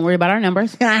not, don't worry about our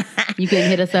numbers. You can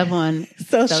hit us up on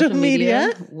social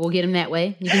media. We'll get them that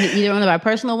way. You can hit either one of our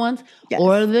personal ones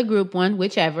or the group one,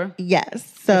 whichever. Yes.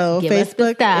 So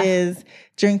Facebook is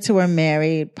Drink to We're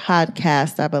Married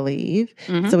podcast, I believe.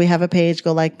 Mm-hmm. So we have a page.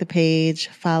 Go like the page.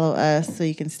 Follow us so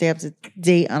you can stay up to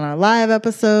date on our live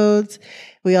episodes.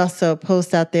 We also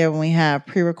post out there when we have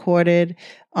pre-recorded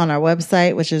on our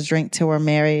website, which is Drink Till We're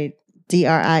Married,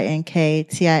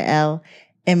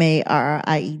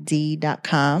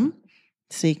 DrinkTillWe'reMarried.com.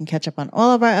 So you can catch up on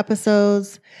all of our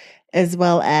episodes, as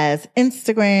well as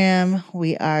Instagram.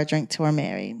 We are Drink Till We're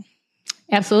Married.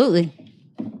 Absolutely.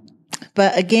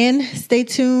 But again, stay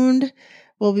tuned.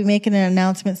 We'll be making an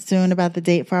announcement soon about the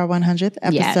date for our 100th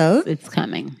episode. Yes, it's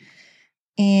coming.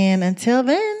 And until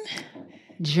then,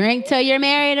 drink till you're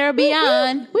married or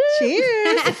beyond.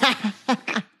 Cheers.